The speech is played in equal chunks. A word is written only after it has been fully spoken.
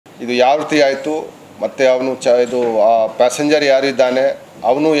ಇದು ಯಾವ ರೀತಿ ಆಯಿತು, ಮತ್ತು ಅವನು ಇದು ಆ ಪ್ಯಾಸೆಂಜರ್ ಯಾರಿದ್ದಾನೆ,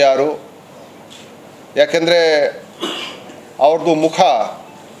 ಅವನು ಯಾರು, ಯಾಕೆಂದರೆ ಅವ್ರದ್ದು ಮುಖ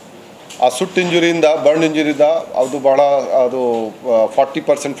ಆ ಸುಟ್ಟು ಇಂಜುರಿಯಿಂದ, ಬರ್ನ್ ಇಂಜುರಿಯಿಂದ ಅದು ಬಹಳ ಅದು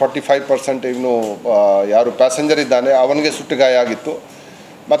 40% 45% ಇವನು ಯಾರು ಪ್ಯಾಸೆಂಜರ್ ಇದ್ದಾನೆ ಅವನಿಗೆ ಸುಟ್ಟು ಗಾಯ ಆಗಿತ್ತು.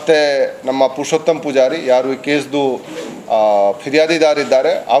 ಮತ್ತು ನಮ್ಮ ಪುರುಷೋತ್ತಮ್ ಪೂಜಾರಿ ಯಾರು ಈ ಕೇಸ್ದು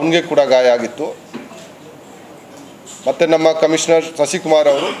ಫಿರ್ಯಾದಿದಾರಿದ್ದಾರೆ ಅವನಿಗೆ ಕೂಡ ಗಾಯ ಆಗಿತ್ತು. ಮತ್ತು ನಮ್ಮ ಕಮಿಷನರ್ ಶಶಿಕುಮಾರ್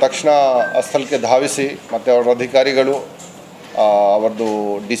ಅವರು ತಕ್ಷಣ ಸ್ಥಳಕ್ಕೆ ಧಾವಿಸಿ ಮತ್ತು ಅವರ ಅಧಿಕಾರಿಗಳು, ಅವರದ್ದು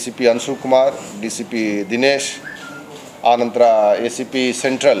DCP ಅನ್ಸು ಕುಮಾರ್, DCP ದಿನೇಶ್, ಆನಂತರ ACP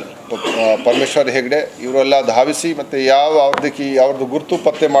ಸೆಂಟ್ರಲ್ ಪರಮೇಶ್ವರ್ ಹೆಗ್ಡೆ ಇವರೆಲ್ಲ ಧಾವಿಸಿ ಮತ್ತು ಯಾವ ಅವ್ರದ್ದು ಗುರುತು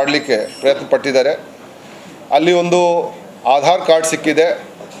ಪತ್ತೆ ಮಾಡಲಿಕ್ಕೆ ಪ್ರಯತ್ನ ಪಟ್ಟಿದ್ದಾರೆ. ಅಲ್ಲಿ ಒಂದು ಆಧಾರ್ ಕಾರ್ಡ್ ಸಿಕ್ಕಿದೆ.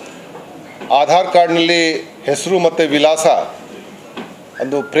 ಆಧಾರ್ ಕಾರ್ಡ್ನಲ್ಲಿ ಹೆಸರು ಮತ್ತು ವಿಳಾಸ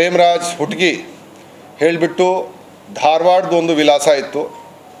ಒಂದು ಪ್ರೇಮರಾಜ್ ಹುಟ್ಗಿ ಹೇಳಿಬಿಟ್ಟು ಧಾರವಾಡದ ಒಂದು ವಿಳಾಸ ಇತ್ತು.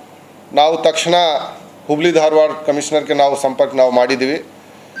 ನಾವು ತಕ್ಷಣ ಹುಬ್ಳಿ ಧಾರವಾಡ ಕಮಿಷನರ್ಗೆ ನಾವು ಸಂಪರ್ಕ ಮಾಡಿದ್ದೀವಿ.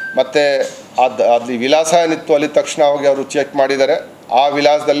 ಮತ್ತು ಅದು ವಿಳಾಸ ಏನಿತ್ತು ಅಲ್ಲಿ ತಕ್ಷಣ ಹೋಗಿ ಅವರು ಚೆಕ್ ಮಾಡಿದ್ದಾರೆ. ಆ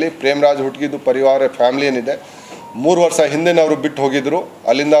ವಿಳಾಸದಲ್ಲಿ ಪ್ರೇಮರಾಜ್ ಹುಟ್ಗಿದು ಪರಿವಾರ ಫ್ಯಾಮಿಲಿ ಏನಿದೆ 3 ವರ್ಷ ಹಿಂದೆ ಅವರು ಬಿಟ್ಟು ಹೋಗಿದ್ದರು.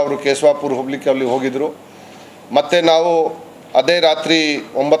 ಅಲ್ಲಿಂದ ಅವರು ಕೇಶವಾಪುರ ಹುಬ್ಳಿಗೆ ಅಲ್ಲಿ ಹೋಗಿದ್ದರು. ಮತ್ತು ನಾವು ಅದೇ ರಾತ್ರಿ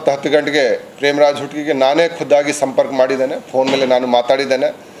 9-10 ಗಂಟೆಗೆ ಪ್ರೇಮರಾಜ್ ಹುಟ್ಗಿಗೆ ನಾನೇ ಖುದ್ದಾಗಿ ಸಂಪರ್ಕ ಮಾಡಿದ್ದೇನೆ. ಫೋನ್ ಮೇಲೆ ನಾನು ಮಾತಾಡಿದ್ದೇನೆ.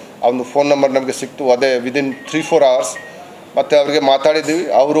 ಅವನು ಫೋನ್ ನಂಬರ್ ನಮಗೆ ಸಿಕ್ತು ಅದೇ ವಿದಿನ್ 3-4 ಅವರ್ಸ್. ಮತ್ತು ಅವ್ರಿಗೆ ಮಾತಾಡಿದ್ದೀವಿ.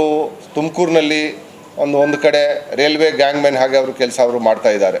 ಅವರು ತುಮಕೂರಿನಲ್ಲಿ ಒಂದು ಕಡೆ ರೈಲ್ವೆ ಗ್ಯಾಂಗ್ಮ್ಯಾನ್ ಹಾಗೆ ಅವರು ಕೆಲಸ ಅವರು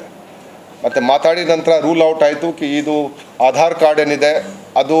ಮಾಡ್ತಾಯಿದ್ದಾರೆ. ಮತ್ತು ಮಾತಾಡಿದ ನಂತರ ರೂಲ್ ಔಟ್ ಆಯಿತು ಕಿ ಇದು ಆಧಾರ್ ಕಾರ್ಡ್ ಏನಿದೆ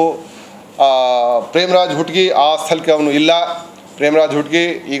ಅದು ಪ್ರೇಮರಾಜ್ ಹುಟ್ಗಿ ಆ ಸ್ಥಳಕ್ಕೆ ಅವನು ಇಲ್ಲ. ಪ್ರೇಮರಾಜ್ ಹುಟ್ಗಿ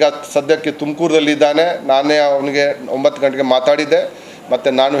ಈಗ ಸದ್ಯಕ್ಕೆ ತುಮಕೂರದಲ್ಲಿದ್ದಾನೆ. ನಾನೇ ಅವನಿಗೆ 9 ಗಂಟೆಗೆ ಮಾತಾಡಿದ್ದೆ. ಮತ್ತು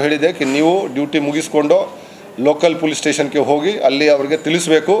ನಾನು ಹೇಳಿದೆ ಕಿ ನೀವು ಡ್ಯೂಟಿ ಮುಗಿಸ್ಕೊಂಡು ಲೋಕಲ್ ಪೊಲೀಸ್ ಸ್ಟೇಷನ್ಗೆ ಹೋಗಿ ಅಲ್ಲಿ ಅವ್ರಿಗೆ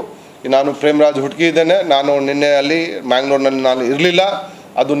ತಿಳಿಸ್ಬೇಕು ನಾನು ಪ್ರೇಮರಾಜ್ ಹುಟ್ಗಿ ಇದ್ದೇನೆ, ನಾನು ನಿನ್ನೆ ಅಲ್ಲಿ ಮ್ಯಾಂಗ್ಳೂರಿನಲ್ಲಿ ನಾನು ಇರಲಿಲ್ಲ,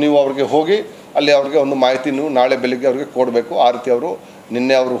 ಅದು ನೀವು ಅವ್ರಿಗೆ ಹೋಗಿ ಅಲ್ಲಿ ಅವ್ರಿಗೆ ಒಂದು ಮಾಹಿತಿ ನೀವು ನಾಳೆ ಬೆಳಿಗ್ಗೆ ಅವ್ರಿಗೆ ಕೊಡಬೇಕು. ಆ ರೀತಿ ಅವರು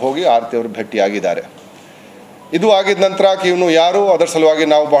ನಿನ್ನೆ ಅವರು ಹೋಗಿ ಆ ರೀತಿ ಅವರು ಭೇಟಿಯಾಗಿದ್ದಾರೆ. ಇದು ಆಗಿದ ನಂತರ ಇವನು ಯಾರು ಅದರ ಸಲುವಾಗಿ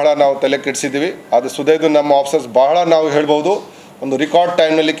ನಾವು ಬಹಳ ತಲೆ ಕೆಡಿಸಿದ್ದೀವಿ. ಅದು ಸುದೈದು ನಮ್ಮ ಆಫೀಸರ್ಸ್ ಬಹಳ ನಾವು ಹೇಳ್ಬೋದು ಒಂದು ರೆಕಾರ್ಡ್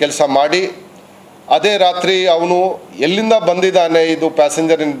ಟೈಮ್ನಲ್ಲಿ ಕೆಲಸ ಮಾಡಿ ಅದೇ ರಾತ್ರಿ ಅವನು ಎಲ್ಲಿಂದ ಬಂದಿದ್ದಾನೆ, ಇದು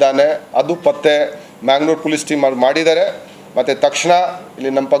ಪ್ಯಾಸೆಂಜರ್ ಇದ್ದಾನೆ ಅದು ಪತ್ತೆ ಮ್ಯಾಂಗ್ಳೂರು ಪೊಲೀಸ್ ಟೀಮ್ ಅವ್ರು ಮಾಡಿದ್ದಾರೆ. ಮತ್ತು ತಕ್ಷಣ ಇಲ್ಲಿ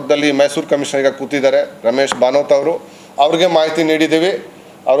ನಮ್ಮ ಪಕ್ಕದಲ್ಲಿ ಮೈಸೂರು ಕಮಿಷನರ್ ಈಗ ಕೂತಿದ್ದಾರೆ ರಮೇಶ್ ಬಾನೋತ್ ಅವರು, ಅವ್ರಿಗೆ ಮಾಹಿತಿ ನೀಡಿದ್ದೀವಿ.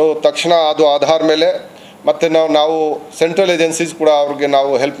 ಅವರು ತಕ್ಷಣ ಅದು ಆಧಾರ ಮೇಲೆ ಮತ್ತು ನಾವು ಸೆಂಟ್ರಲ್ ಏಜೆನ್ಸೀಸ್ ಕೂಡ ಅವ್ರಿಗೆ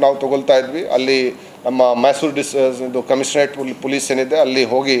ನಾವು ಹೆಲ್ಪ್ ತೊಗೊಳ್ತಾ ಇದ್ವಿ. ಅಲ್ಲಿ ನಮ್ಮ ಮೈಸೂರು ಇದು ಕಮಿಷನರೇಟ್ ಪೊಲೀಸ್ ಏನಿದೆ ಅಲ್ಲಿ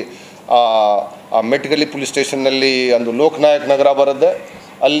ಹೋಗಿ ಆ ಮೆಟ್ಗಲಿ ಪೊಲೀಸ್ ಸ್ಟೇಷನ್ನಲ್ಲಿ ಒಂದು ಲೋಕನಾಯಕ್ ನಗರ ಬರುತ್ತೆ.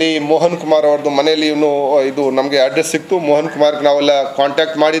 ಅಲ್ಲಿ ಮೋಹನ್ ಕುಮಾರ್ ಅವ್ರದ್ದು ಮನೆಯಲ್ಲಿ ಇದು ನಮಗೆ ಅಡ್ರೆಸ್ ಸಿಕ್ತು. ಮೋಹನ್ ಕುಮಾರ್ಗೆ ನಾವೆಲ್ಲ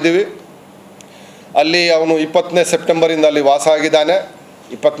ಕಾಂಟ್ಯಾಕ್ಟ್ ಮಾಡಿದ್ದೀವಿ. ಅಲ್ಲಿ ಅವನು 20ನೇ ಸೆಪ್ಟೆಂಬರಿಂದ ಅಲ್ಲಿ ವಾಸ ಆಗಿದ್ದಾನೆ.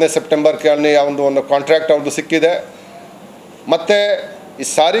 20ನೇ ಸೆಪ್ಟೆಂಬರ್ಗೆ ಅಲ್ಲಿ ಒಂದು ಕಾಂಟ್ರಾಕ್ಟ್ ಅವ್ರದ್ದು ಸಿಕ್ಕಿದೆ. ಮತ್ತು ಈ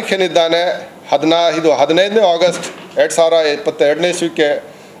ತಾರೀಖು ಏನಿದ್ದಾನೆ 15ನೇ ಆಗಸ್ಟ್ 2022ನೇ ಇಸ್ವಿಗೆ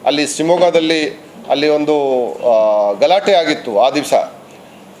ಅಲ್ಲಿ ಶಿವಮೊಗ್ಗದಲ್ಲಿ ಅಲ್ಲಿ ಒಂದು ಗಲಾಟೆ ಆಗಿತ್ತು. ಆ ದಿವಸ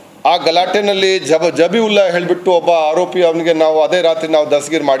ಆ ಗಲಾಟೆನಲ್ಲಿ ಜಬೀವುಲ್ಲಾ ಹೇಳಿಬಿಟ್ಟು ಒಬ್ಬ ಆರೋಪಿ ಅವನಿಗೆ ನಾವು ಅದೇ ರಾತ್ರಿ ನಾವು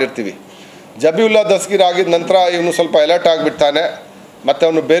ದಸ್ತಗೀರು ಮಾಡಿರ್ತೀವಿ. ಜಬೀವುಲ್ಲಾ ದಸ್ತಗೀರು ಆಗಿದ ನಂತರ ಇವನು ಸ್ವಲ್ಪ ಅಲರ್ಟ್ ಆಗಿಬಿಡ್ತಾನೆ. ಮತ್ತು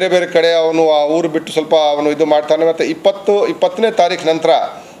ಅವನು ಬೇರೆ ಕಡೆ ಅವನು ಆ ಊರು ಬಿಟ್ಟು ಸ್ವಲ್ಪ ಅವನು ಇದು ಮಾಡ್ತಾನೆ. ಮತ್ತು 20ನೇ ತಾರೀಕು ನಂತರ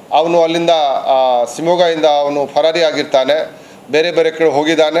ಅವನು ಅಲ್ಲಿಂದ ಶಿವಮೊಗ್ಗದಿಂದ ಅವನು ಫರಾರಿ ಆಗಿರ್ತಾನೆ. ಬೇರೆ ಕಡೆ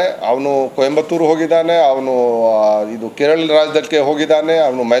ಹೋಗಿದ್ದಾನೆ. ಅವನು ಕೊಯಂಬತ್ತೂರು ಹೋಗಿದ್ದಾನೆ, ಅವನು ಇದು ಕೇರಳ ರಾಜ್ಯಕ್ಕೆ ಹೋಗಿದ್ದಾನೆ,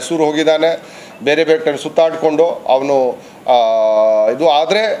 ಅವನು ಮೈಸೂರು ಹೋಗಿದ್ದಾನೆ. ಬೇರೆ ಕಡೆ ಸುತ್ತಾಡಿಕೊಂಡು ಅವನು ಇದು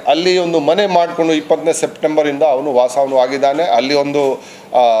ಆದರೆ ಅಲ್ಲಿ ಒಂದು ಮನೆ ಮಾಡಿಕೊಂಡು 20ನೇ ಸೆಪ್ಟೆಂಬರಿಂದ ಅವನು ವಾಸವನ್ನು ಆಗಿದ್ದಾನೆ. ಅಲ್ಲಿ ಒಂದು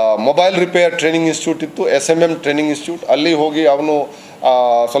ಮೊಬೈಲ್ ರಿಪೇರ್ ಟ್ರೈನಿಂಗ್ ಇನ್ಸ್ಟಿಟ್ಯೂಟ್ ಇತ್ತು, SMM ಟ್ರೈನಿಂಗ್ ಇನ್ಸ್ಟಿಟ್ಯೂಟ್, ಅಲ್ಲಿ ಹೋಗಿ ಅವನು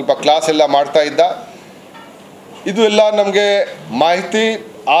ಸ್ವಲ್ಪ ಕ್ಲಾಸ್ ಎಲ್ಲ ಮಾಡ್ತಾ ಇದ್ದ. ಇದು ಎಲ್ಲ ನಮಗೆ ಮಾಹಿತಿ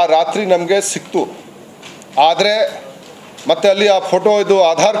ಆ ರಾತ್ರಿ ನಮಗೆ ಸಿಕ್ತು. ಆದರೆ ಮತ್ತು ಅಲ್ಲಿ ಆ ಫೋಟೋ ಇದು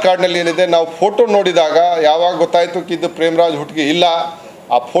ಆಧಾರ್ ಕಾರ್ಡ್ನಲ್ಲಿ ಏನಿದೆ ನಾವು ಫೋಟೋ ನೋಡಿದಾಗ ಯಾವಾಗ ಗೊತ್ತಾಯಿತು ಕಿ ಇದು ಪ್ರೇಮರಾಜ್ ಹುಟ್ಗಿ ಇಲ್ಲ.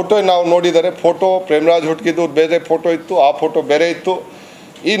 ಆ ಫೋಟೋ ನಾವು ನೋಡಿದರೆ ಫೋಟೋ ಪ್ರೇಮರಾಜ್ ಹುಟ್ಗಿದು ಬೇರೆ ಫೋಟೋ ಇತ್ತು, ಆ ಫೋಟೋ ಬೇರೆ ಇತ್ತು.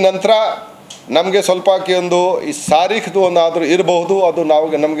 ಈ ನಂತರ ನಮಗೆ ಸ್ವಲ್ಪ ಈ ತಾರೀಖದು ಒಂದಾದರೂ ಇರಬಹುದು. ಅದು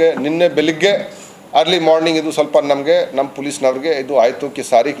ನಮಗೆ ನಿನ್ನೆ ಬೆಳಿಗ್ಗೆ ಅರ್ಲಿ ಮಾರ್ನಿಂಗ್ ಇದು ಸ್ವಲ್ಪ ನಮಗೆ ನಮ್ಮ ಪೊಲೀಸ್ನವ್ರಿಗೆ ಇದು ಆಯಿತು ಕಿ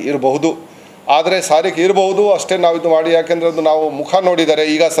ತಾರೀಖು ಇರಬಹುದು. ಆದರೆ ತಾರೀಖು ಇರಬಹುದು ಅಷ್ಟೇ ನಾವು ಇದು ಮಾಡಿ, ಯಾಕೆಂದರೆ ಅದು ನಾವು ಮುಖ ನೋಡಿದರೆ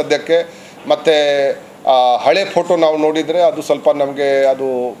ಈಗ ಸದ್ಯಕ್ಕೆ ಮತ್ತು ಹಳೆ ಫೋಟೋ ನಾವು ನೋಡಿದರೆ ಅದು ಸ್ವಲ್ಪ ನಮಗೆ ಅದು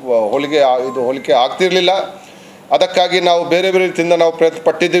ಹೋಲಿಕೆ ಆಗ್ತಿರಲಿಲ್ಲ. ಅದಕ್ಕಾಗಿ ನಾವು ಬೇರೆ ರೀತಿಯಿಂದ ನಾವು ಪ್ರಯತ್ನ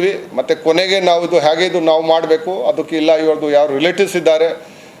ಪಟ್ಟಿದ್ದೀವಿ. ಮತ್ತು ಕೊನೆಗೆ ನಾವು ಇದು ಹೇಗೆ ಇದು ನಾವು ಮಾಡಬೇಕು ಅದಕ್ಕೆ ಇಲ್ಲ ಇವ್ರದ್ದು ಯಾರು ರಿಲೇಟಿವ್ಸ್ ಇದ್ದಾರೆ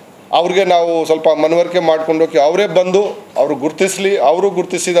ಅವ್ರಿಗೆ ನಾವು ಸ್ವಲ್ಪ ಮನವರಿಕೆ ಮಾಡಿಕೊಂಡೋಗಿ ಅವರೇ ಬಂದು ಅವರು ಗುರುತಿಸಲಿ. ಅವರು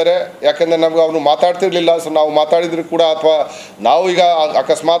ಗುರುತಿಸಿದ್ದಾರೆ. ಯಾಕೆಂದರೆ ನಮ್ಗೆ ಅವನು ಮಾತಾಡ್ತಿರ್ಲಿಲ್ಲ. ಸೊ ನಾವು ಮಾತಾಡಿದ್ರು ಕೂಡ ಅಥವಾ ನಾವು ಈಗ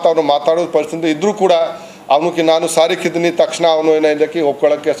ಅಕಸ್ಮಾತ್ ಅವನು ಮಾತಾಡೋದು ಪರಿಸ್ಥಿತಿ ಇದ್ದರೂ ಕೂಡ ಅವನಿಗೆ ನಾನು ಸಾರಿಕಿದ್ದೀನಿ ತಕ್ಷಣ ಅವನು ಏನಿದ್ದಕ್ಕೆ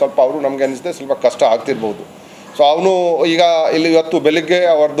ಒಪ್ಕೊಳ್ಳೋಕ್ಕೆ ಸ್ವಲ್ಪ ಅವರು ನಮಗೆ ಅನಿಸಿದೆ ಸ್ವಲ್ಪ ಕಷ್ಟ ಆಗ್ತಿರ್ಬೋದು. ಸೊ ಅವನು ಈಗ ಇಲ್ಲಿ ಇವತ್ತು ಬೆಳಿಗ್ಗೆ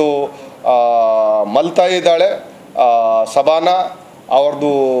ಅವ್ರದ್ದು ಮಲ್ತಾಯಿ ಇದ್ದಾಳೆ, ಸಬಾನಾ,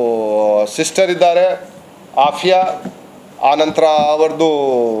 ಅವ್ರದ್ದು ಸಿಸ್ಟರ್ ಇದ್ದಾರೆ ಆಫಿಯಾ, ಆನಂತರ ಅವ್ರದ್ದು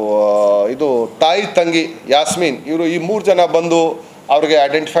ಇದು ತಾಯಿ ತಂಗಿ ಯಾಸ್ಮೀನ್, ಇವರು ಈ 3 ಜನ ಬಂದು ಅವ್ರಿಗೆ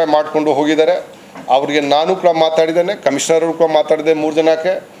ಐಡೆಂಟಿಫೈ ಮಾಡಿಕೊಂಡು ಹೋಗಿದ್ದಾರೆ. ಅವ್ರಿಗೆ ನಾನು ಕೂಡ ಮಾತಾಡಿದ್ದೇನೆ, ಕಮಿಷನರು ಕೂಡ ಮಾತಾಡಿದೆ 3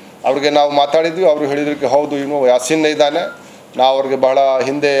 ಜನಕ್ಕೆ. ಅವ್ರಿಗೆ ನಾವು ಮಾತಾಡಿದ್ವಿ, ಅವರು ಹೇಳಿದ್ರಿಗೆ ಹೌದು ಇವನು ಯಾಸೀನ್ ಇದ್ದಾನೆ. ನಾವು ಅವ್ರಿಗೆ ಬಹಳ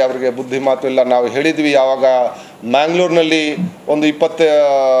ಹಿಂದೆ ಅವ್ರಿಗೆ ಬುದ್ಧಿ ಮಾತು ಇಲ್ಲ ನಾವು ಹೇಳಿದ್ವಿ. ಯಾವಾಗ ಮ್ಯಾಂಗ್ಳೂರಿನಲ್ಲಿ ಒಂದು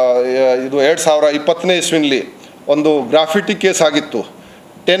 2020ನೇ ಇಸ್ವಿನಲ್ಲಿ ಒಂದು ಗ್ರಾಫಿಟಿ ಕೇಸ್ ಆಗಿತ್ತು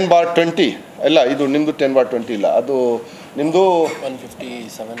 10/20, ಇಲ್ಲ ಇದು ನಿಮ್ಮದು 10/20 ಇಲ್ಲ, ಅದು ನಿಮ್ಮದು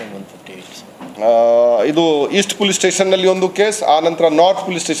 157 and 158. ಇದು ಈಸ್ಟ್ ಪೊಲೀಸ್ ಸ್ಟೇಷನ್ನಲ್ಲಿ ಒಂದು ಕೇಸ್, ಆನಂತರ ನಾರ್ತ್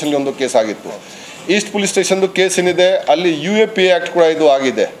ಪೊಲೀಸ್ ಸ್ಟೇಷನ್ನಲ್ಲಿ ಒಂದು ಕೇಸ್ ಆಗಿತ್ತು. ಈಸ್ಟ್ ಪೊಲೀಸ್ ಸ್ಟೇಷನ್ದು ಕೇಸ್ ಏನಿದೆ ಅಲ್ಲಿ UAP ಆ್ಯಕ್ಟ್ ಕೂಡ ಇದು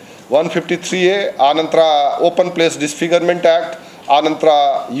ಆಗಿದೆ, 153A, ಆನಂತರ ಓಪನ್ ಪ್ಲೇಸ್ ಡಿಸ್ಫಿಗರ್ಮೆಂಟ್ ಆ್ಯಕ್ಟ್, ಆನಂತರ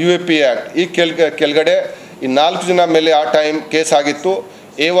UAP ಆ್ಯಕ್ಟ್. ಈ ಕೆಳಗಡೆ ಈ 4 ಜನ ಮೇಲೆ ಆ ಟೈಮ್ ಕೇಸ್ ಆಗಿತ್ತು.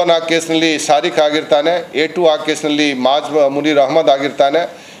 A1 ಆ ಕೇಸ್ನಲ್ಲಿ ಶಾರಿಕ್ ಆಗಿರ್ತಾನೆ, A2 ಆ ಕೇಸ್ನಲ್ಲಿ ಮಾಜ್ ಮುನೀರ್ ಅಹಮದ್ ಆಗಿರ್ತಾನೆ,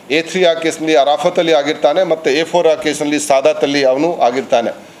 A3 ಆ ಕೇಸ್ನಲ್ಲಿ ಅರಾಫತ್ ಅಲಿ ಆಗಿರ್ತಾನೆ, ಮತ್ತು A4 ಆ ಕೇಸ್ನಲ್ಲಿ ಸಾದಾತ್ ಅಲಿ ಅವನು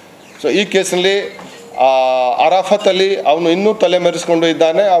ಆಗಿರ್ತಾನೆ. ಸೊ ಈ ಕೇಸ್ನಲ್ಲಿ ಅರಾಫತ್ ಅಲಿ ಅವನು ಇನ್ನೂ ತಲೆಮರೆಸ್ಕೊಂಡು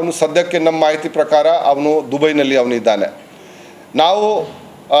ಇದ್ದಾನೆ. ಅವನು ಸದ್ಯಕ್ಕೆ ನಮ್ಮ ಮಾಹಿತಿ ಪ್ರಕಾರ ಅವನು ದುಬೈನಲ್ಲಿ ಅವನು ಇದ್ದಾನೆ. ನಾವು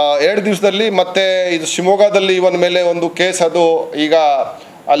 2 ದಿವಸದಲ್ಲಿ ಮತ್ತೆ ಇದು ಶಿವಮೊಗ್ಗದಲ್ಲಿ ಇವನ ಮೇಲೆ ಒಂದು ಕೇಸ್, ಅದು ಈಗ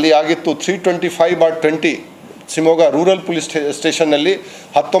ಅಲ್ಲಿ ಆಗಿತ್ತು 325/20 ಶಿವಮೊಗ್ಗ ರೂರಲ್ ಪೊಲೀಸ್ ಸ್ಟೇಷನ್ನಲ್ಲಿ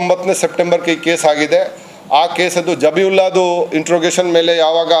 19ನೇ ಸೆಪ್ಟೆಂಬರ್ಗೆ ಈ ಕೇಸ್ ಆಗಿದೆ. ಆ ಕೇಸದು ಜಬೀವುಲ್ಲಾದು ಇಂಟ್ರೋಗೇಷನ್ ಮೇಲೆ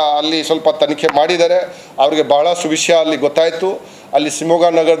ಯಾವಾಗ ಅಲ್ಲಿ ಸ್ವಲ್ಪ ತನಿಖೆ ಮಾಡಿದ್ದಾರೆ, ಅವರಿಗೆ ಬಹಳಷ್ಟು ವಿಷಯ ಅಲ್ಲಿ ಗೊತ್ತಾಯಿತು. ಅಲ್ಲಿ ಶಿವಮೊಗ್ಗ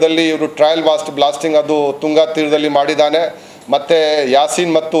ನಗರದಲ್ಲಿ ಇವರು ಟ್ರಯಲ್ ಬ್ಲಾಸ್ಟಿಂಗ್ ಅದು ತುಂಗಾ ತೀರದಲ್ಲಿ ಮಾಡಿದ್ದಾನೆ. ಮತ್ತು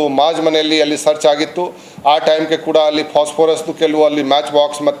ಯಾಸೀನ್ ಮತ್ತು ಮಾಜ್ ಮನೆಯಲ್ಲಿ ಅಲ್ಲಿ ಸರ್ಚ್ ಆಗಿತ್ತು. ಆ ಟೈಮ್ಗೆ ಕೂಡ ಅಲ್ಲಿ ಫಾಸ್ಫೋರಸ್ದು ಕೆಲವು ಅಲ್ಲಿ ಮ್ಯಾಚ್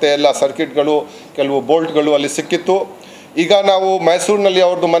ಬಾಕ್ಸ್ ಮತ್ತು ಎಲ್ಲ ಸರ್ಕಿಟ್ಗಳು, ಕೆಲವು ಬೋಲ್ಟ್ಗಳು ಅಲ್ಲಿ ಸಿಕ್ಕಿತ್ತು. ಈಗ ನಾವು ಮೈಸೂರಿನಲ್ಲಿ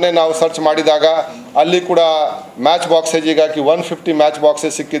ಅವ್ರದ್ದು ಮನೆ ನಾವು ಸರ್ಚ್ ಮಾಡಿದಾಗ ಅಲ್ಲಿ ಕೂಡ ಮ್ಯಾಚ್ ಬಾಕ್ಸೇಜ್ ಹೀಗಾಗಿ 150 ಮ್ಯಾಚ್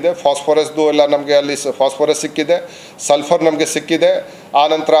ಬಾಕ್ಸೇಜ್ ಸಿಕ್ಕಿದೆ. ಫಾಸ್ಫೋರಸ್ದು ಎಲ್ಲ ನಮಗೆ ಅಲ್ಲಿ ಫಾಸ್ಫೋರಸ್ ಸಿಕ್ಕಿದೆ, ಸಲ್ಫರ್ ನಮಗೆ ಸಿಕ್ಕಿದೆ.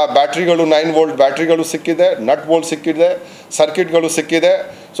 ಆನಂತರ ಬ್ಯಾಟ್ರಿಗಳು 9 ವೋಲ್ಟ್ ಬ್ಯಾಟ್ರಿಗಳು ಸಿಕ್ಕಿದೆ, ನಟ್ ಬೋಲ್ಟ್ ಸಿಕ್ಕಿದೆ, ಸರ್ಕಿಟ್ಗಳು ಸಿಕ್ಕಿದೆ.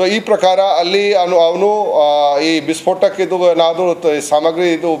 ಸೊ ಈ ಪ್ರಕಾರ ಅಲ್ಲಿ ಅವನು ಈ ವಿಸ್ಫೋಟಕ್ಕೆ ಇದು ಏನಾದರೂ ಸಾಮಗ್ರಿ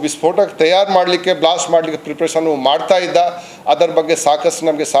ಇದು ವಿಸ್ಫೋಟಕ್ಕೆ ತಯಾರು ಮಾಡಲಿಕ್ಕೆ ಬ್ಲಾಸ್ಟ್ ಮಾಡಲಿಕ್ಕೆ ಪ್ರಿಪ್ರೇಷನ್ನು ಮಾಡ್ತಾ ಇದ್ದ. ಅದರ ಬಗ್ಗೆ ಸಾಕಷ್ಟು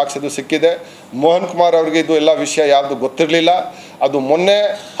ನಮಗೆ ಸಾಕ್ಷಿದು ಸಿಕ್ಕಿದೆ. ಮೋಹನ್ ಕುಮಾರ್ ಅವರಿಗೆ ಇದು ಎಲ್ಲ ವಿಷಯ ಯಾವುದು ಗೊತ್ತಿರಲಿಲ್ಲ. ಅದು ಮೊನ್ನೆ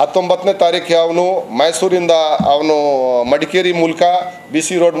 19ನೇ ತಾರೀಕಿಗೆ ಅವನು ಮೈಸೂರಿಂದ ಅವನು ಮಡಿಕೇರಿ ಮೂಲಕ BC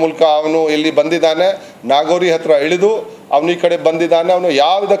ರೋಡ್ ಮೂಲಕ ಅವನು ಇಲ್ಲಿ ಬಂದಿದ್ದಾನೆ. ನಾಗೌರಿ ಹತ್ರ ಇಳಿದು ಅವನು ಈ ಕಡೆ ಬಂದಿದ್ದಾನೆ. ಅವನು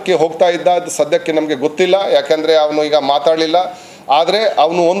ಯಾವುದಕ್ಕೆ ಹೋಗ್ತಾ ಇದ್ದ ಅದು ಸದ್ಯಕ್ಕೆ ನಮಗೆ ಗೊತ್ತಿಲ್ಲ, ಯಾಕೆಂದರೆ ಅವನು ಈಗ ಮಾತಾಡಲಿಲ್ಲ. ಆದರೆ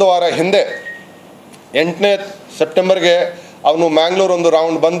ಅವನು 1 ವಾರ ಹಿಂದೆ 8ನೇ ಸೆಪ್ಟೆಂಬರ್ಗೆ ಅವನು ಮ್ಯಾಂಗ್ಳೂರು ಒಂದು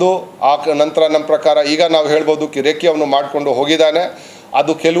ರೌಂಡ್ ಬಂದು ಆ ನಂತರ ನಮ್ಮ ಪ್ರಕಾರ ಈಗ ನಾವು ಹೇಳ್ಬೋದು ರೇಖೆ ಅವನು ಮಾಡಿಕೊಂಡು ಹೋಗಿದ್ದಾನೆ.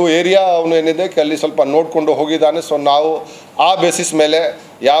 ಅದು ಕೆಲವು ಏರಿಯಾ ಅವನು ಏನಿದೆ ಅಲ್ಲಿ ಸ್ವಲ್ಪ ನೋಡಿಕೊಂಡು ಹೋಗಿದ್ದಾನೆ. ಸೊ ನಾವು ಆ ಬೇಸಿಸ್ ಮೇಲೆ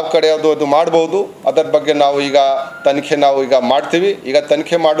ಯಾವ ಕಡೆ ಅದು ಮಾಡ್ಬೋದು ಅದರ ಬಗ್ಗೆ ನಾವು ಈಗ ತನಿಖೆ ನಾವು ಈಗ ಮಾಡ್ತೀವಿ. ಈಗ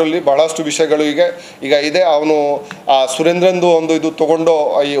ತನಿಖೆ ಮಾಡಲಿ ಬಹಳಷ್ಟು ವಿಷಯಗಳು ಈಗ ಇದೆ. ಅವನು ಸುರೇಂದ್ರಂದು ಒಂದು ಇದು ತೊಗೊಂಡು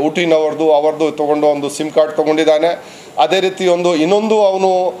ಈ ಅವ್ರದ್ದು ತೊಗೊಂಡು ಒಂದು ಸಿಮ್ ಕಾರ್ಡ್ ತೊಗೊಂಡಿದ್ದಾನೆ. ಅದೇ ರೀತಿ ಇನ್ನೊಂದು ಅವನು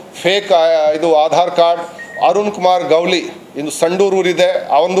ಫೇಕ್ ಇದು ಆಧಾರ್ ಕಾರ್ಡ್ ಅರುಣ್ ಕುಮಾರ್ ಗೌಲಿ ಇದು ಸಂಡೂರೂರಿದೆ,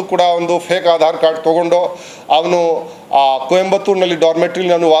 ಅವನು ಕೂಡ ಒಂದು ಫೇಕ್ ಆಧಾರ್ ಕಾರ್ಡ್ ತೊಗೊಂಡು ಅವನು ಕೊಯಂಬತ್ತೂರಿನಲ್ಲಿ ಡಾರ್ಮೆಟ್ರಿಲಿ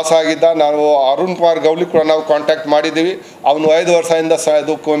ನಾನು ವಾಸ ಆಗಿದ್ದ. ನಾವು ಅರುಣ್ ಕುಮಾರ್ ಗೌಲಿ ಕೂಡ ನಾವು ಕಾಂಟ್ಯಾಕ್ಟ್ ಮಾಡಿದ್ದೀವಿ. ಅವನು 5 ವರ್ಷದಿಂದ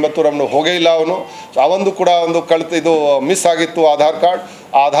ಇದು ಕೊಯಂಬತ್ತೂರು ಅವನು ಹೋಗೇ ಇಲ್ಲ. ಅವನು ಕೂಡ ಒಂದು ಇದು ಮಿಸ್ ಆಗಿತ್ತು ಆಧಾರ್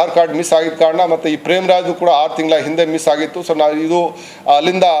ಕಾರ್ಡ್ ಮಿಸ್ ಆಗಿದ್ದ ಕಾರಣ. ಮತ್ತು ಈ ಪ್ರೇಮ್ರಾಜು ಕೂಡ 6 ತಿಂಗಳ ಹಿಂದೆ ಮಿಸ್ ಆಗಿತ್ತು. ಸೊ ನಾವು ಇದು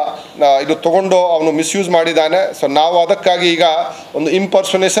ಅಲ್ಲಿಂದ ಇದು ತೊಗೊಂಡು ಅವನು ಮಿಸ್ಯೂಸ್ ಮಾಡಿದ್ದಾನೆ. ಸೊ ನಾವು ಅದಕ್ಕಾಗಿ ಈಗ ಒಂದು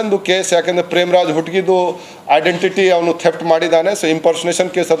ಇಂಪರ್ಸನೇಷನ್ದು ಕೇಸ್, ಯಾಕೆಂದರೆ ಪ್ರೇಮ್ರಾಜ್ ಹುಡುಗಿದು ಐಡೆಂಟಿಟಿ ಅವನು ಥೆಫ್ಟ್ ಮಾಡಿದ್ದಾನೆ. ಸೊ ಇಂಪರ್ಸನೇಷನ್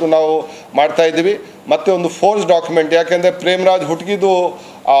ಕೇಸ್ ಅದು ನಾವು ಮಾಡ್ತಾ ಇದ್ದೀವಿ. ಮತ್ತು ಒಂದು ಫೋರ್ಸ್ ಡಾಕ್ಯುಮೆಂಟ್, ಯಾಕೆಂದರೆ ಪ್ರೇಮ್ರಾಜ್ ಹುಡುಗಿದು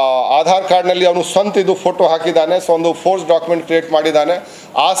ಆಧಾರ್ ಕಾರ್ಡ್ನಲ್ಲಿ ಅವನು ಸ್ವಂತ ಇದು ಫೋಟೋ ಹಾಕಿದ್ದಾನೆ. ಸೊ ಒಂದು ಫೋರ್ಸ್ ಡಾಕ್ಯುಮೆಂಟ್ ಕ್ರಿಯೇಟ್ ಮಾಡಿದ್ದಾನೆ.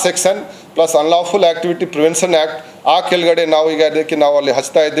 ಆ section plus unlawful activity prevention act ಆ ಕೆಳಗಡೆ ನಾವು ಈಗ ಅದಕ್ಕೆ ನಾವು ಅಲ್ಲಿ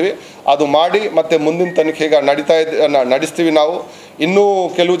ಹಚ್ತಾ ಇದ್ವಿ. ಅದು ಮಾಡಿ ಮತ್ತು ಮುಂದಿನ ತನಿಖೆ ಈಗ ನಡೆಸ್ತೀವಿ. ನಾವು ಇನ್ನೂ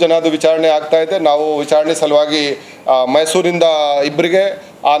ಕೆಲವು ಜನದು ವಿಚಾರಣೆ ಆಗ್ತಾಯಿದೆ. ನಾವು ವಿಚಾರಣೆ ಸಲುವಾಗಿ ಮೈಸೂರಿಂದ 2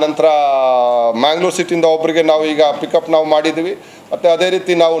 ಆನಂತರ ಮ್ಯಾಂಗ್ಳೂರು ಸಿಟಿಯಿಂದ 1 ನಾವು ಈಗ ಪಿಕಪ್ ನಾವು ಮಾಡಿದ್ದೀವಿ. ಮತ್ತು ಅದೇ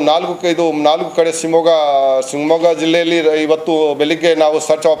ರೀತಿ ನಾವು 4 ಕಡೆ ಶಿವಮೊಗ್ಗ ಜಿಲ್ಲೆಯಲ್ಲಿ ಇವತ್ತು ಬೆಳಿಗ್ಗೆ ನಾವು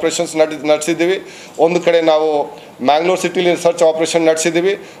ಸರ್ಚ್ ಆಪರೇಷನ್ಸ್ ನಡೆಸಿದ್ದೀವಿ. ಒಂದು ಕಡೆ ನಾವು ಮ್ಯಾಂಗ್ಳೂರು ಸಿಟಿಲಿ ಸರ್ಚ್ ಆಪರೇಷನ್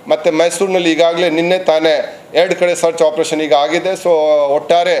ನಡೆಸಿದ್ದೀವಿ. ಮತ್ತು ಮೈಸೂರಿನಲ್ಲಿ ಈಗಾಗಲೇ ನಿನ್ನೆ ತಾನೇ 2 ಕಡೆ ಸರ್ಚ್ ಆಪರೇಷನ್ ಈಗ ಆಗಿದೆ. ಸೊ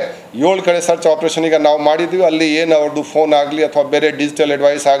ಒಟ್ಟಾರೆ 7 ಕಡೆ ಸರ್ಚ್ ಆಪರೇಷನ್ ಈಗ ನಾವು ಮಾಡಿದ್ದೀವಿ. ಅಲ್ಲಿ ಏನು ಅವ್ರದ್ದು ಫೋನ್ ಆಗಲಿ ಅಥವಾ ಬೇರೆ ಡಿಜಿಟಲ್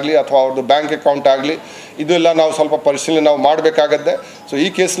ಅಡ್ವೈಸ್ ಆಗಲಿ ಅಥವಾ ಅವ್ರದ್ದು ಬ್ಯಾಂಕ್ ಅಕೌಂಟ್ ಆಗಲಿ ಇದೆಲ್ಲ ನಾವು ಸ್ವಲ್ಪ ಪರಿಶೀಲನೆ ನಾವು ಮಾಡಬೇಕಾಗತ್ತೆ. ಸೊ ಈ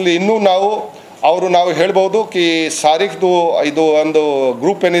ಕೇಸಲ್ಲಿ ಇನ್ನೂ ನಾವು ಹೇಳ್ಬೋದು ಕಿ ಸಾರಿಕ್ದು ಇದು ಒಂದು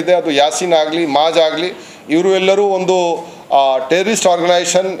ಗ್ರೂಪ್ ಏನಿದೆ ಅದು ಯಾಸೀನ್ ಆಗಲಿ ಮಾಜ್ ಆಗಲಿ ಇವರು ಎಲ್ಲರೂ ಒಂದು ಟೆರರಿಸ್ಟ್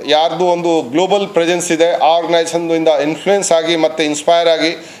ಆರ್ಗನೈಸೇಷನ್ ಯಾರ್ದು ಒಂದು ಗ್ಲೋಬಲ್ ಪ್ರೆಸೆನ್ಸ್ ಇದೆ ಆ ಆರ್ಗನೈಸೇಷನ್ನಿಂದ ಇನ್ಫ್ಲುಯೆನ್ಸ್ ಆಗಿ ಮತ್ತು ಇನ್ಸ್ಪೈರ್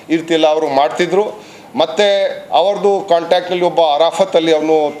ಆಗಿ ಈ ರೀತಿ ಎಲ್ಲ ಅವರು ಮಾಡ್ತಿದ್ರು. ಮತ್ತು ಅವ್ರದ್ದು ಕಾಂಟ್ಯಾಕ್ಟ್ನಲ್ಲಿ ಒಬ್ಬ ಅರಾಫತ್ ಅಲ್ಲಿ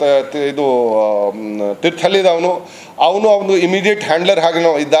ಅವನು ಇದು ತೀರ್ಥಹಳ್ಳಿದವನು ಅವನು ಇಮಿಡಿಯೇಟ್ ಹ್ಯಾಂಡ್ಲರ್ ಹಾಗೆ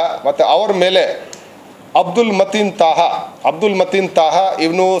ಇದ್ದ. ಮತ್ತು ಅವ್ರ ಮೇಲೆ ಅಬ್ದುಲ್ ಮತೀನ್ ತಾಹಾ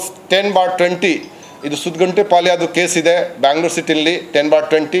ಇವನು 10/20 ಇದು ಸುದ್ಗಂಟೆ ಪಾಳ್ಯದು ಕೇಸ್ ಇದೆ ಬ್ಯಾಂಗ್ಳೂರು ಸಿಟಿಲಿ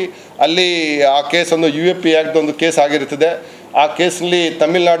 10/20 ಅಲ್ಲಿ ಆ ಕೇಸ್ ಒಂದು UAP ಆ್ಯಕ್ಟ್ ಒಂದು ಕೇಸ್ ಆಗಿರುತ್ತದೆ. ಆ ಕೇಸ್ನಲ್ಲಿ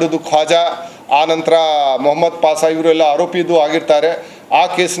ತಮಿಳ್ನಾಡುದು ಖ್ವಾಜಾ ಆನಂತರ ಮೊಹಮ್ಮದ್ ಪಾಸಾ ಇವರೆಲ್ಲ ಆರೋಪಿದು ಆಗಿರ್ತಾರೆ. ಆ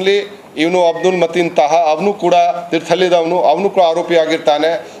ಕೇಸ್ನಲ್ಲಿ ಇವನು ಅಬ್ದುಲ್ ಮತೀನ್ ತಾಹಾ ಅವನು ಕೂಡ ತೀರ್ಥಹಳ್ಳಿದವನು, ಅವನು ಕೂಡ ಆರೋಪಿ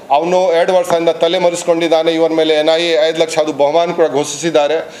ಆಗಿರ್ತಾನೆ. ಅವನು 2 ವರ್ಷದಿಂದ ತಲೆ ಮರೆಸ್ಕೊಂಡಿದ್ದಾನೆ. ಇವರ ಮೇಲೆ NIA 5 ಲಕ್ಷ ಅದು ಬಹುಮಾನ ಕೂಡ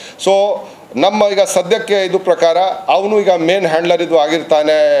ಘೋಷಿಸಿದ್ದಾರೆ. ಸೊ ನಮ್ಮ ಈಗ ಸದ್ಯಕ್ಕೆ ಇದು ಪ್ರಕಾರ ಅವನು ಈಗ ಮೇನ್ ಹ್ಯಾಂಡ್ಲರ್ ಇದು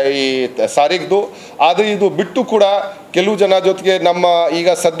ಆಗಿರ್ತಾನೆ ಈ ಸಾರಿಗ್ದು. ಆದರೆ ಇದು ಬಿಟ್ಟು ಕೂಡ ಕೆಲವು ಜನ ಜೊತೆಗೆ ನಮ್ಮ ಈಗ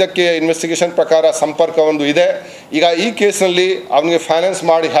ಸದ್ಯಕ್ಕೆ ಇನ್ವೆಸ್ಟಿಗೇಷನ್ ಪ್ರಕಾರ ಸಂಪರ್ಕ ಒಂದು ಇದೆ. ಈಗ ಈ ಕೇಸ್ನಲ್ಲಿ ಅವನಿಗೆ ಫೈನಾನ್ಸ್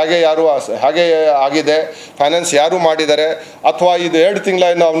ಮಾಡಿ ಹಾಗೆ ಆಗಿದೆ, ಫೈನಾನ್ಸ್ ಯಾರು ಮಾಡಿದ್ದಾರೆ ಅಥವಾ ಇದು 2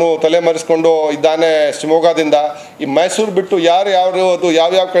 ತಿಂಗಳಿಂದ ಅವನು ತಲೆಮರೆಸ್ಕೊಂಡು ಇದ್ದಾನೆ ಶಿವಮೊಗ್ಗದಿಂದ. ಈ ಮೈಸೂರು ಬಿಟ್ಟು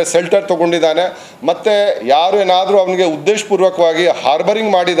ಯಾವ್ಯಾವ ಕಡೆ ಸೆಲ್ಟರ್ ತೊಗೊಂಡಿದ್ದಾನೆ ಮತ್ತು ಯಾರು ಏನಾದರೂ ಅವನಿಗೆ ಉದ್ದೇಶಪೂರ್ವಕವಾಗಿ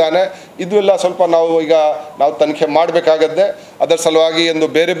ಹಾರ್ಬರಿಂಗ್ ಮಾಡಿದ್ದಾನೆ, ಇದು ಎಲ್ಲ ಸ್ವಲ್ಪ ನಾವು ತನಿಖೆ ಮಾಡಬೇಕಾಗತ್ತೆ. ಅದರ ಸಲುವಾಗಿ ಒಂದು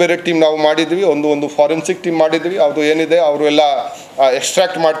ಬೇರೆ ಟೀಮ್ ನಾವು ಮಾಡಿದ್ವಿ, ಒಂದು ಫಾರೆನ್ಸಿಕ್ ಟೀಮ್ ಮಾಡಿದ್ವಿ. ಅದು ಏನಿದೆ ಅವರು ಎಲ್ಲ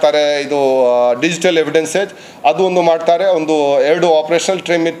ಎಕ್ಸ್ಟ್ರಾಕ್ಟ್ ಮಾಡ್ತಾರೆ, ಇದು ಡಿಜಿಟಲ್ ಎವಿಡೆನ್ಸೇಜ್ ಅದು ಒಂದು ಮಾಡ್ತಾರೆ. 2 ಆಪರೇಷನಲ್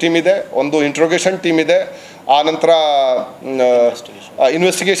ಟೀಮ್ ಇದೆ, ಒಂದು ಇಂಟ್ರೋಗೇಷನ್ ಟೀಮ್ ಇದೆ, ಆನಂತರ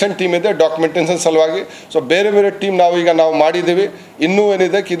ಇನ್ವೆಸ್ಟಿಗೇಷನ್ ಟೀಮ್ ಇದೆ ಡಾಕ್ಯುಮೆಂಟೇಷನ್ ಸಲುವಾಗಿ. ಸೊ ಬೇರೆ ಟೀಮ್ ನಾವು ಮಾಡಿದ್ದೀವಿ. ಇನ್ನೂ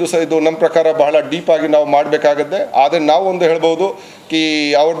ಏನಿದೆ ಇದು ನಮ್ಮ ಪ್ರಕಾರ ಬಹಳ ಡೀಪಾಗಿ ನಾವು ಮಾಡಬೇಕಾಗತ್ತೆ. ಆದರೆ ನಾವು ಒಂದು ಹೇಳ್ಬೋದು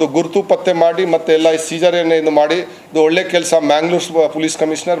ಅವ್ರದ್ದು ಗುರುತು ಪತ್ತೆ ಮಾಡಿ ಮತ್ತು ಎಲ್ಲ ಸೀಜರ್ ಏನೇನು ಮಾಡಿ ಇದು ಒಳ್ಳೆ ಕೆಲಸ. ಮ್ಯಾಂಗ್ಳೂರು ಪೊಲೀಸ್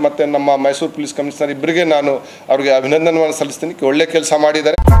ಕಮಿಷನರ್ ಮತ್ತು ನಮ್ಮ ಮೈಸೂರು ಪೊಲೀಸ್ ಕಮಿಷನರ್ ಇಬ್ಬರಿಗೆ ನಾನು ಅವ್ರಿಗೆ ಅಭಿನಂದನೆಯನ್ನು ಸಲ್ಲಿಸ್ತೀನಿ. ಒಳ್ಳೆ ಕೆಲಸ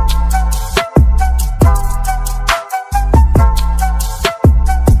ಮಾಡಿದ್ದಾರೆ.